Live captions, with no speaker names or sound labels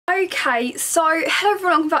Okay, so hello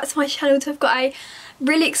everyone, welcome back to my channel. So I've got a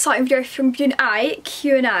really exciting video from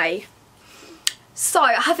Q&A. So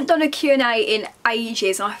I haven't done a Q&A in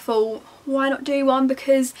ages and I thought, why not do one,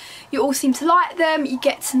 because you all seem to like them, you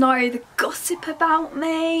get to know the gossip about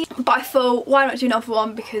me. But I thought, why not do another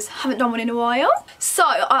one, because I haven't done one in a while. So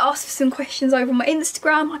I asked for some questions over on my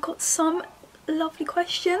Instagram. I got some lovely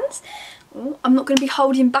questions. I'm not going to be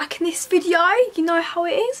holding back in this video, you know how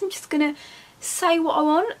it is. I'm just going to say what I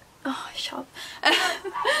want. Oh, shut up.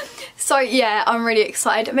 So yeah, I'm really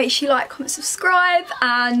excited. Make sure you like, comment, subscribe,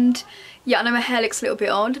 and yeah, I know my hair looks a little bit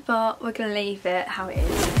odd, but we're going to leave it how it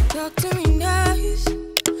is. Talk to me nice,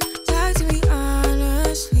 talk to me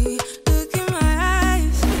honestly, look in my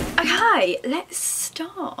eyes. Okay, let's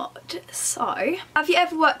start. So, have you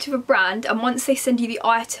ever worked with a brand and once they send you the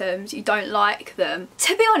items, you don't like them?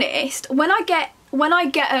 To be honest, when I get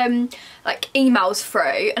like emails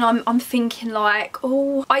through and I'm thinking like,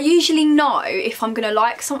 oh, I usually know if I'm gonna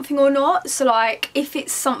like something or not. So like, if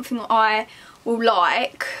it's something I will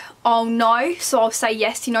like, I'll know, so I'll say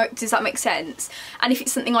yes, you know, does that make sense? And if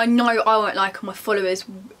it's something I know I won't like and my followers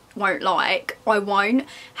won't like, I won't.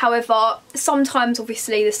 However, sometimes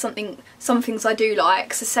obviously there's some things I do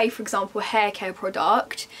like. So say for example a hair care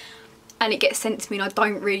product and it gets sent to me and I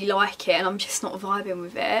don't really like it and I'm just not vibing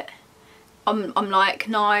with it, I'm like,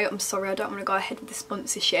 no, I'm sorry, I don't want to go ahead with the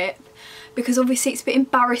sponsorship, because obviously it's a bit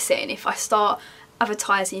embarrassing if I start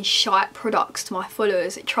advertising shite products to my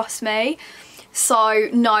followers, trust me. So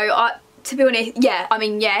no, to be honest, yeah, I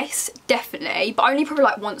mean yes, definitely, but only probably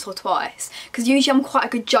like once or twice, because usually I'm quite a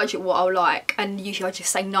good judge at what I'll like, and usually I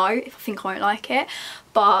just say no if I think I won't like it.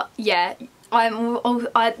 But yeah, I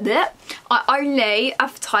only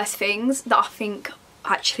advertise things that I think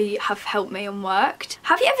actually have helped me and worked.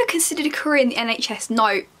 Have you ever considered a career in the NHS?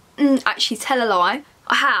 No, actually tell a lie.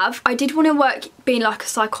 I have. I did want to work being like a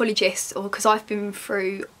psychologist, or because I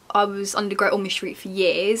was undergraduate on my street for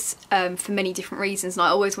years, for many different reasons, and I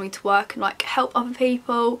always wanted to work and like help other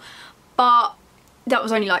people, but that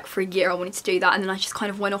was only like for a year I wanted to do that, and then I just kind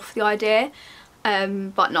of went off the idea.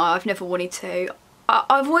 But no, I've never wanted to.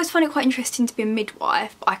 I've always found it quite interesting to be a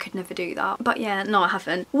midwife, but I could never do that. But yeah, no, I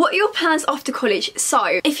haven't. What are your plans after college?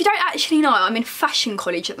 So, if you don't actually know, I'm in fashion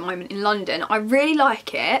college at the moment in London. I really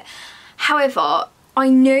like it. However, I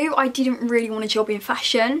knew I didn't really want a job in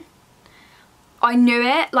fashion. I knew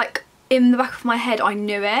it, like in the back of my head I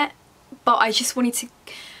knew it, but I just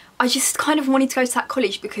kind of wanted to go to that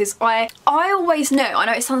college because I always knew, I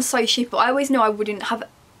know it sounds so stupid, but I always knew I wouldn't have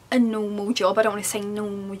a normal job. I don't want to say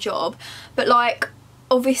normal job, but like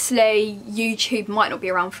obviously YouTube might not be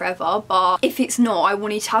around forever, but if it's not, I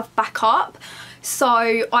wanted to have backup. So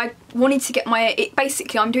I wanted to get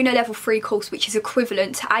basically I'm doing a level 3 course which is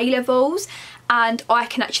equivalent to A levels, and I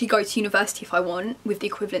can actually go to university if I want with the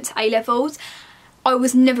equivalent to A levels. I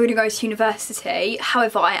was never going to go to university,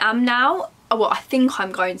 however I am now. Well, I think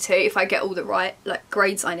I'm going to if I get all the right like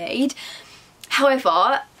grades I need.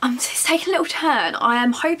 However, it's taking a little turn. I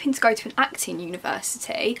am hoping to go to an acting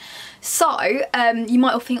university. So you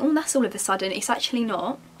might all think, oh, that's all of a sudden. It's actually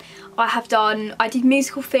not. I did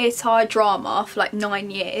musical theatre, drama for like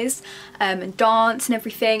 9 years, and dance and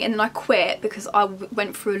everything, and then I quit because I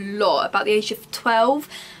went through a lot about the age of 12.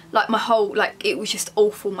 Like my whole, like it was just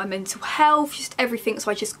awful, my mental health, just everything,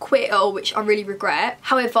 so I just quit it all, which I really regret.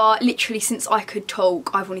 However, literally since I could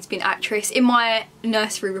talk, I've wanted to be an actress. In my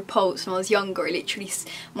nursery reports when I was younger, it literally,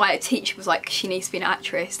 my teacher was like, she needs to be an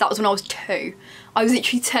actress. That was when I was 2. I was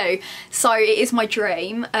literally 2, so it is my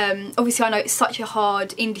dream. Obviously I know it's such a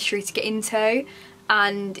hard industry to get into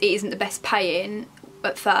and it isn't the best paying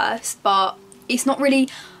at first, but it's not really,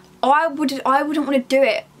 I wouldn't want to do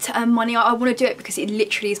it to earn money. I want to do it because it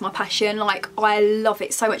literally is my passion. Like I love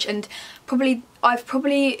it so much, and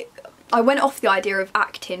I went off the idea of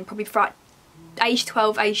acting probably for age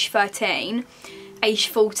 12, age 13, age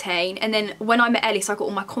 14, and then when I met Ellis I got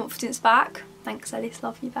all my confidence back. Thanks Ellis,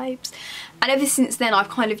 love you babes. And ever since then I've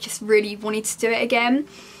kind of just really wanted to do it again,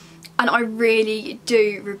 and I really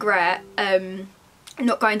do regret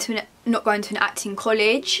not going to an acting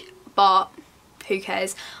college, but who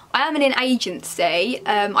cares. I am in an agency.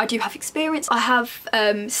 I do have experience. I have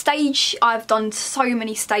I've done so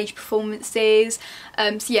many stage performances.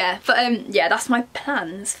 So yeah, but yeah, that's my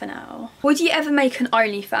plans for now. Would you ever make an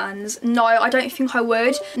OnlyFans? No, I don't think I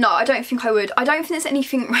would. No, I don't think I would. I don't think there's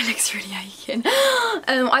anything, my leg's really aching.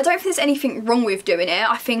 I don't think there's anything wrong with doing it.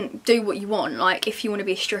 I think do what you want. Like if you want to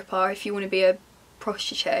be a stripper, if you want to be a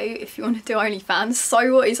prostitute, if you want to do OnlyFans,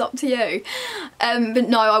 so what, is up to you. But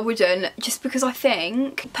no, I wouldn't, just because I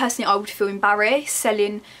think personally I would feel embarrassed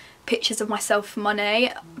selling pictures of myself for money,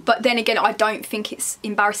 but then again I don't think it's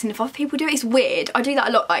embarrassing if other people do it. It's weird. I do that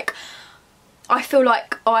a lot. Like, I feel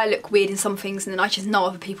like I look weird in some things and then I just know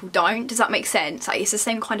other people don't. Does that make sense? Like, it's the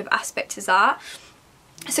same kind of aspect as that.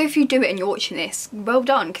 So if you do it and you're watching this, well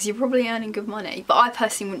done, because you're probably earning good money. But I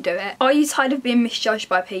personally wouldn't do it. Are you tired of being misjudged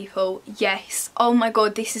by people? Yes. Oh my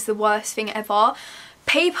god, this is the worst thing ever.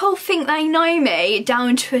 People think they know me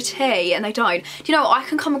down to a T and they don't. Do you know what? I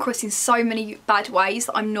can come across in so many bad ways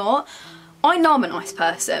that I'm not. I know I'm a nice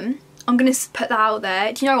person. I'm going to put that out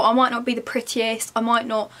there. Do you know what? I might not be the prettiest. I might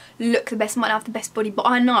not look the best. I might not have the best body. But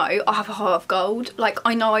I know I have a heart of gold. Like,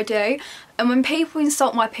 I know I do. And when people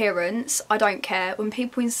insult my appearance, I don't care. When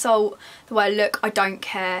people insult the way I look, I don't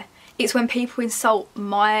care. It's when people insult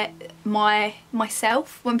myself,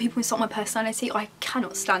 when people insult my personality, I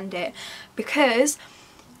cannot stand it. Because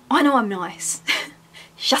I know I'm nice.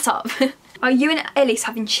 Shut up. Are you and Ellis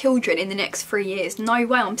having children in the next 3 years? No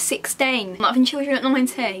way, I'm 16. I'm not having children at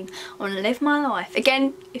 19. I want to live my life.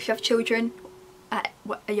 Again, if you have children at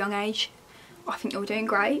a young age, I think you're doing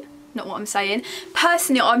great. Not what I'm saying.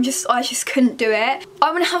 Personally, I just couldn't do it.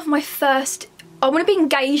 I want to have my first, I want to be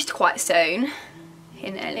engaged quite soon.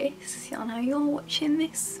 In Ellis, I know you're watching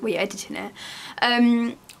this. Well, you're editing it.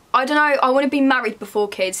 I don't know, I want to be married before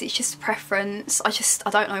kids. It's just a preference. I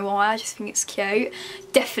don't know why, I just think it's cute.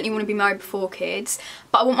 Definitely want to be married before kids.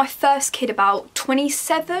 But I want my first kid about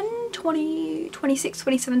 27, 26,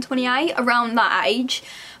 27, 28, around that age.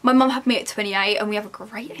 My mum had me at 28 and we have a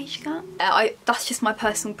great age gap. That's just my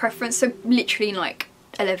personal preference. So literally in like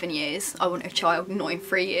 11 years, I want a child, not in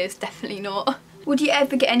 3 years, definitely not. Would you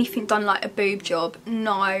ever get anything done like a boob job?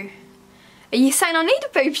 No. Are you saying I need a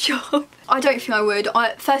boob job? I don't think I would.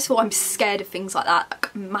 First of all, I'm scared of things like that,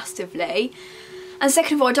 like, massively. And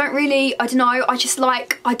second of all, I don't know, I just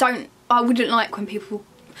like, I wouldn't like when people,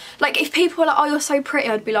 like if people are like, oh you're so pretty,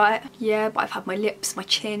 I'd be like, yeah, but I've had my lips, my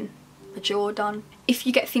chin, my jaw done. If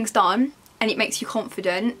you get things done and it makes you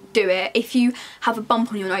confident, do it. If you have a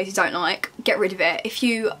bump on your nose you don't like, get rid of it. If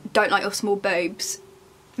you don't like your small boobs,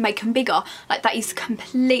 make them bigger. Like, that is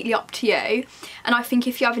completely up to you. And I think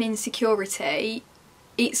if you have an insecurity,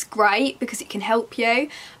 it's great because it can help you.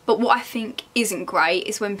 But what I think isn't great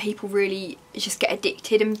is when people really just get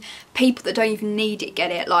addicted, and people that don't even need it get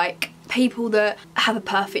it. Like people that have a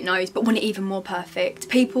perfect nose but want it even more perfect.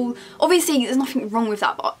 People, obviously there's nothing wrong with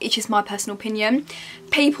that, but it's just my personal opinion.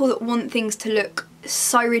 People that want things to look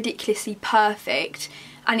so ridiculously perfect,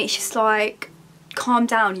 and it's just like, calm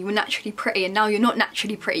down, you were naturally pretty and now you're not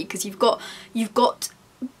naturally pretty because you've got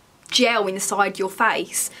gel inside your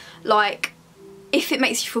face. Like, if it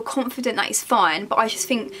makes you feel confident, that is fine, but I just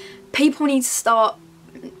think people need to start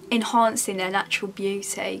enhancing their natural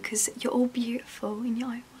beauty because you're all beautiful in your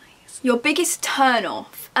own ways. Your biggest turn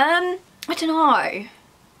off? I don't know.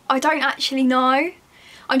 I don't actually know.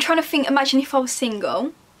 I'm trying to think, imagine if I was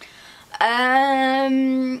single.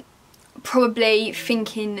 Probably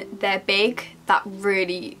thinking they're big. That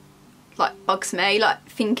really like bugs me, like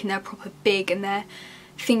thinking they're proper big and they're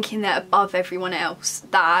thinking they're above everyone else.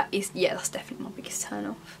 That is, yeah, that's definitely my biggest turn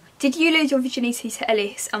off. Did you lose your virginity to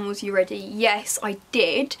Ellis and was you ready? Yes, I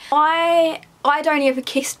did. I'd only ever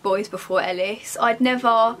kissed boys before Ellis. I'd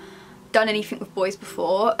never done anything with boys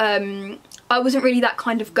before. I wasn't really that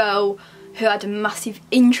kind of girl who had a massive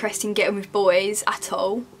interest in getting with boys at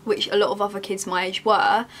all, which a lot of other kids my age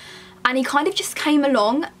were. And he kind of just came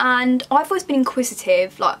along, and I've always been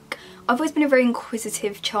inquisitive. Like, I've always been a very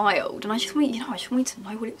inquisitive child, and I just wanted, I just wanted to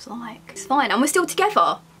know what it was like. It's fine, and we're still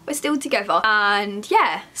together. We're still together, and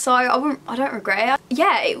yeah, so I don't regret it.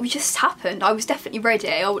 Yeah, it just happened. I was definitely ready.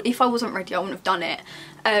 If I wasn't ready, I wouldn't have done it.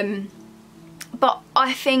 But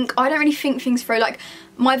I don't really think things through. Like,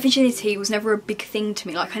 my virginity was never a big thing to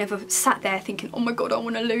me. Like, I never sat there thinking, oh my god, I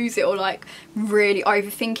want to lose it, or like really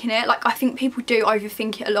overthinking it. Like, I think people do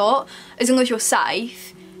overthink it a lot. As long as you're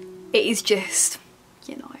safe, it is just,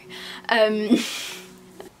 you know.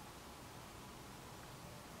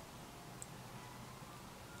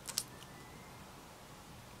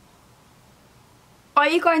 Are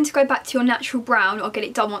you going to go back to your natural brown or get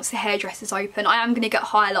it done once the hairdresser's open? I am going to get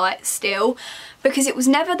highlights still, because it was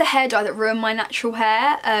never the hair dye that ruined my natural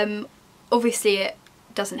hair. Obviously it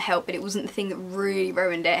doesn't help, but it wasn't the thing that really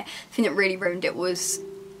ruined it. The thing that really ruined it was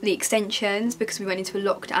the extensions, because we went into a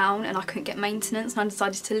lockdown and I couldn't get maintenance, and I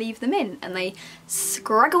decided to leave them in, and they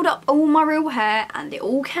scraggled up all my real hair and it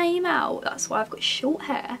all came out. That's why I've got short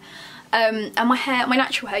hair. And my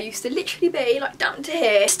natural hair used to literally be like down to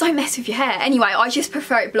here. Just don't mess with your hair. Anyway, I just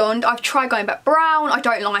prefer it blonde. I've tried going back brown. I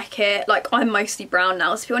don't like it. Like, I'm mostly brown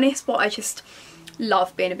now, to be honest, but I just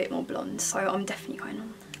love being a bit more blonde. So I'm definitely going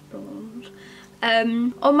on blonde.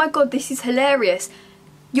 Oh my god, this is hilarious.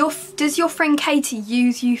 Does your friend Katie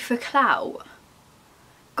use you for clout?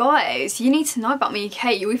 Guys, you need to know about me and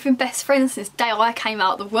Katie. We've been best friends since the day I came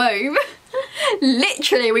out the womb.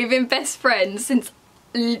 Literally, we've been best friends since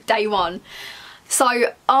day one.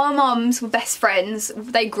 So our mums were best friends.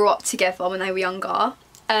 They grew up together when they were younger.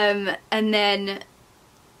 And then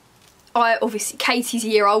Katie's a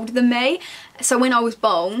year older than me. So when I was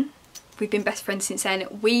born, we've been best friends since then.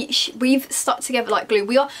 We've stuck together like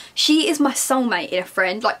glue. She is my soulmate in a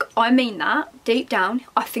friend. Like, I mean that deep down.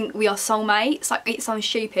 I think we are soulmates. Like, it sounds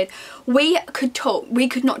stupid. We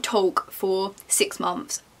could not talk for 6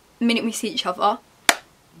 months. The minute we see each other,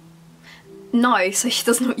 no. So she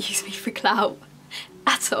does not use me for clout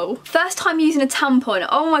at all. First time using a tampon.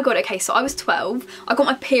 Oh my god. Okay, so I was 12. I got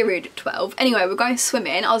my period at 12. Anyway, we're going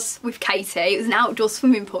swimming. I was with Katie. It was an outdoor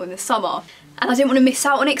swimming pool in the summer. And I didn't want to miss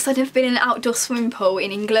out on it because I'd never been in an outdoor swimming pool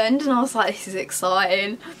in England. And I was like, this is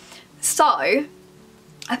exciting. So,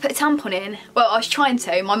 I put a tampon in. Well, I was trying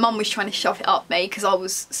to. My mum was trying to shove it up me because I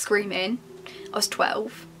was screaming. I was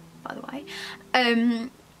 12, by the way.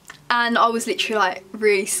 And I was literally like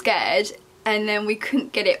really scared. And then we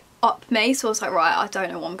couldn't get it up me. So I was like, right, I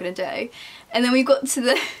don't know what I'm going to do. And then we got to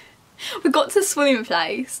the swimming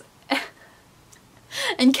place.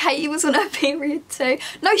 And Katie was on her period too.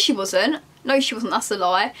 No, she wasn't. No, she wasn't, that's a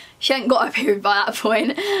lie. She hadn't got her period by that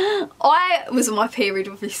point. I was on my period,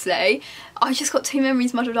 obviously. I just got 2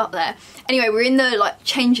 memories muddled up there. Anyway, we're in the like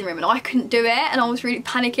changing room and I couldn't do it and I was really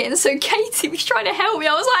panicking. So Katie was trying to help me.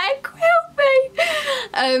 I was like, help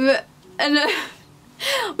me.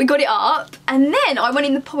 We got it up and then I went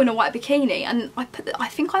in the pool in a white bikini and I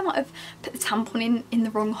think I might have put the tampon in the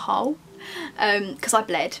wrong hole because I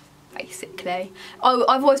bled. Basically,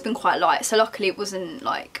 I've always been quite light, so luckily it wasn't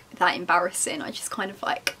like that embarrassing. I just kind of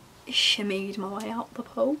like shimmied my way out the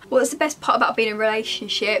pool. What's the best part about being in a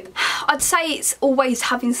relationship? I'd say it's always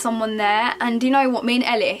having someone there. And you know what, me and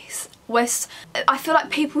Ellis, I feel like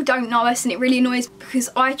people don't know us and it really annoys because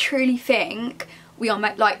I truly think we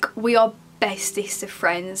are bestest of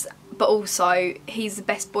friends, but also he's the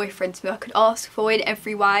best boyfriend to me I could ask for in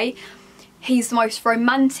every way. He's the most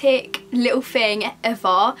romantic little thing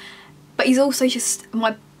ever. But he's also just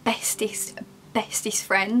my bestest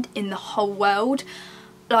friend in the whole world.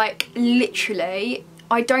 Like, literally,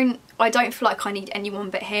 I don't feel like I need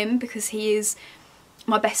anyone but him because he is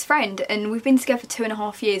my best friend. And we've been together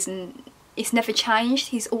 2.5 years and it's never changed.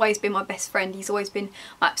 He's always been my best friend. He's always been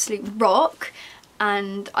my absolute rock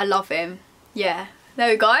and I love him. Yeah.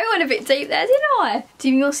 There we go, I went a bit deep there, didn't I? Do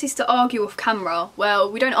you and your sister argue off camera?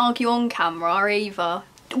 Well, we don't argue on camera either.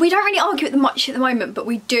 We don't really argue much at the moment, but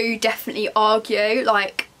we do definitely argue,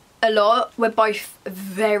 like, a lot. We're both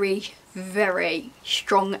very, very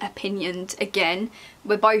strong opinioned again.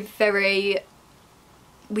 We're both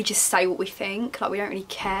we just say what we think, like we don't really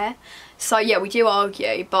care. So yeah, we do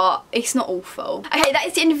argue, but it's not awful. Okay, that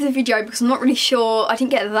is the end of the video because I'm not really sure. I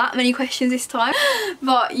didn't get that many questions this time.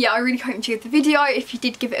 But yeah, I really hope you enjoyed the video. If you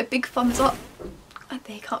did, give it a big thumbs up.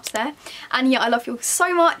 The hiccups there. And yeah, I love you all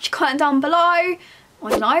so much. Comment down below. I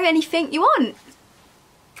don't know, anything you want.